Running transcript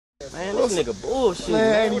Man, this nigga bullshit,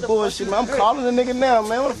 man. man. Ain't he bullshit, man? I'm calling the nigga now,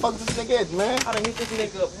 man. Where the fuck this nigga at, man? I done hit this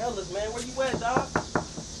nigga up hellas, man. Where you at, dog?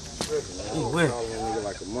 Where? Nigga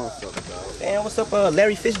like a motherfucker, dog. Damn, what's up,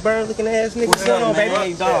 Larry Fishburne looking ass nigga? What's up, baby?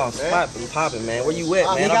 man? Hey, dog, poppin', man. Where you at,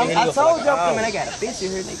 man? Nigga, I told y'all, man, I got a bitch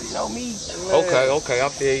in here, nigga. You know me. Okay, I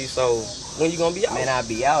feel you. So, when you gonna be out? Man, I'll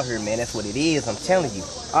be out here, man. That's what it is. I'm telling you.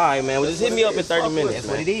 All right, man. Well, just hit me up in 30 minutes. That's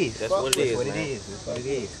what it is. That's what it is. That's what it is. That's what it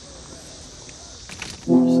is.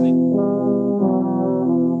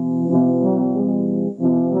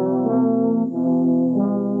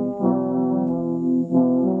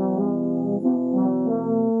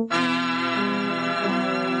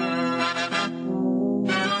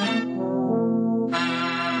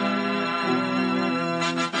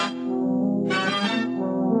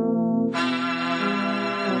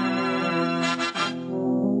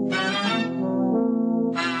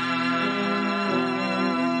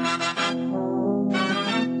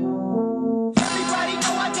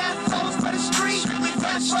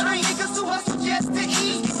 For the niggas who hustle just to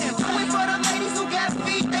eat. Do it for the ladies who got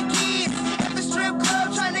feet their kids. At the strip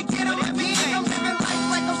club trying to get them again. I'm living life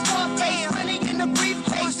like I'm Scarface. Money in the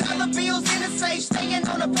briefcase. Dollar bills in the safe. Staying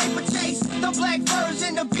on a paper chase. The black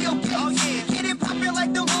version of Bill Gates. Get it poppin'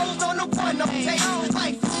 like them hoes on the porno tape.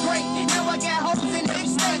 Life is great. Now I got hoes in every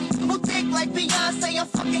state. Who thick like Beyonce? I'm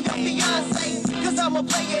fucking your Beyonce. Cause I'm a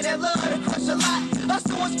player that love to crush a lot.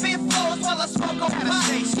 Hustle and spit flows while I smoke on pot.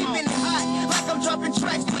 Keeping it hot like I'm dropping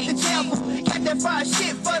tracks with the devil. Got that fire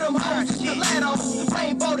shit for them hoes, stilettos.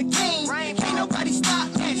 Rainbow the king, can't nobody stop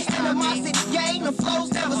me. Animosity gang, the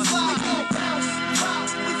flows never slide. We gon' bounce,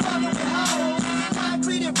 we fuckin' with hoes.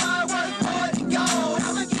 Concrete and fireworks, pour it and gold.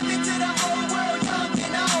 I'ma give it to the whole world, young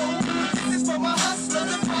and old. This is for my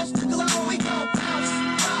hustlers across the globe. We gon' bounce,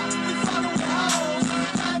 we fuckin' with hoes.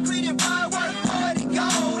 Concrete and fireworks, pour it and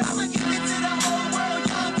gold. I'ma give it to the whole world,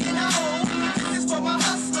 young and old. This is for my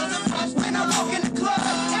hustlers across when I walk in the club.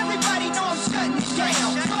 Everybody know I'm shutting it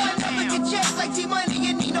down. So I never get checked like T-Money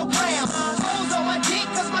and Nino Brown. Hoes on my dick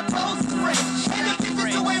cause my clothes is fresh. And the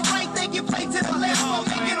bitches who ain't right, they get played to the left. I'm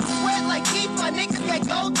making them sweat like Keith, my niggas got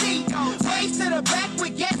gold teeth. Ways to the back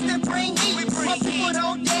with gas that bring heat. My people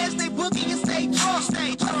don't dance, they boogie and stay drunk.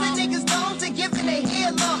 Bustin' niggas' domes and giving they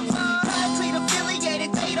head lumps. Concrete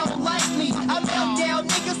affiliated, they don't like me. I melt down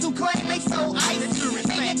niggas who claim they so icy.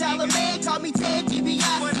 $1 man call me Ted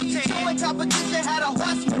DiBiase. Showing competition how to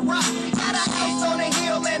horseman rock. Got a house on a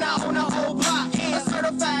hill and I own a whole block. A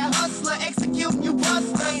certified hustler, executing you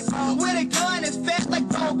busters. With a gun that's fat like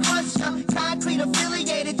Bone Crusher. Concrete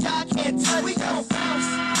affiliated, y'all can't touch. We gon' bounce,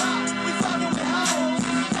 we fuckin' with hoes.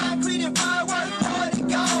 Concrete and fireworks, pour it and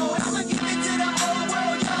gold. I'ma give it to the whole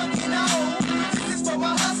world, young and old. This is for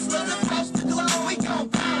my hustlers across the globe. We gon'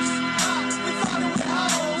 bounce, we fuckin' with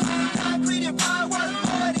hoes. Concrete and fireworks,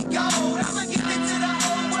 pour it and gold. I'ma give it to the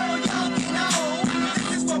whole world, young and old.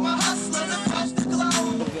 This is for my hustlers across the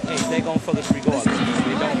globe. Hey, they gon' fuck us regardless.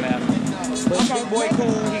 It don't matter. But my boy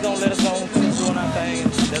cool, he